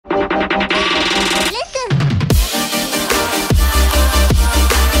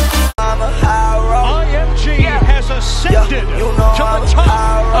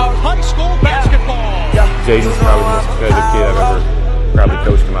Jaden's probably the most competitive kid I've ever probably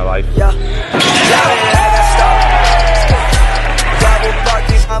coached in my life. Yeah.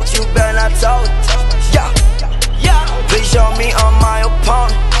 You better not talk. Yeah. Please show me on my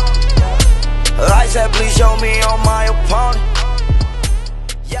opponent. I said please show me on my opponent.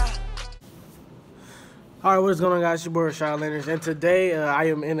 Yeah. Alright, what's going on, guys? It's your boy Rashad Leonard, and today I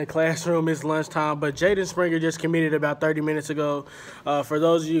am in the classroom. It's lunchtime, but Jaden Springer just committed about 30 minutes ago. For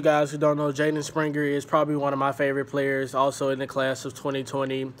those of you guys who don't know, Jaden Springer is probably one of my favorite players, also in the class of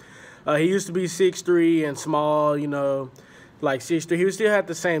 2020. He used to be 6'3" and small, you know, like 6'3". He still had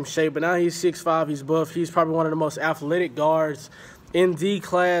the same shape, but now he's 6'5". He's buff. He's probably one of the most athletic guards in the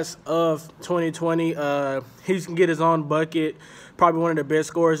class of 2020. He can get his own bucket. Probably one of the best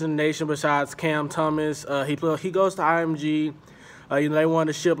scorers in the nation besides Cam Thomas. He goes to IMG. You know, they won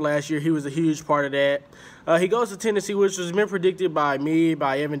the ship last year. He was a huge part of that. He goes to Tennessee, which has been predicted by me,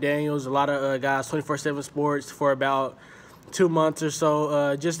 by Evan Daniels, a lot of guys, 24/7 Sports, for about 2 months or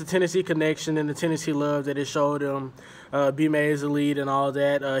so. Just the Tennessee connection and the Tennessee love that it showed him. B-May is a lead and all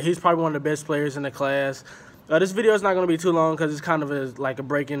that. He's probably one of the best players in the class. This video is not going to be too long because it's kind of like a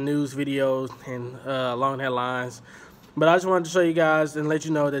breaking news video and along that lines. But I just wanted to show you guys and let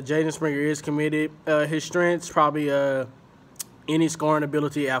you know that Jaden Springer is committed. His strengths, probably any scoring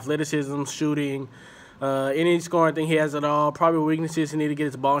ability, athleticism, shooting, any scoring thing he has at all. Probably weaknesses, he need to get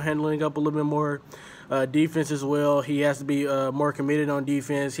his ball handling up a little bit more. Defense as well. He has to be more committed on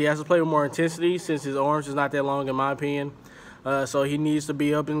defense. He has to play with more intensity since his arms is not that long, in my opinion. So he needs to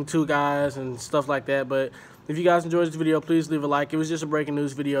be up in two guys and stuff like that. But if you guys enjoyed this video, please leave a like. It was just a breaking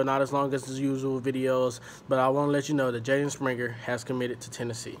news video, not as long as the usual videos. But I want to let you know that Jaden Springer has committed to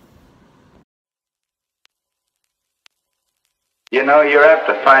Tennessee. You know, you're apt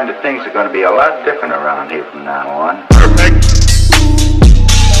to find that things are going to be a lot different around here from now on. Perfect.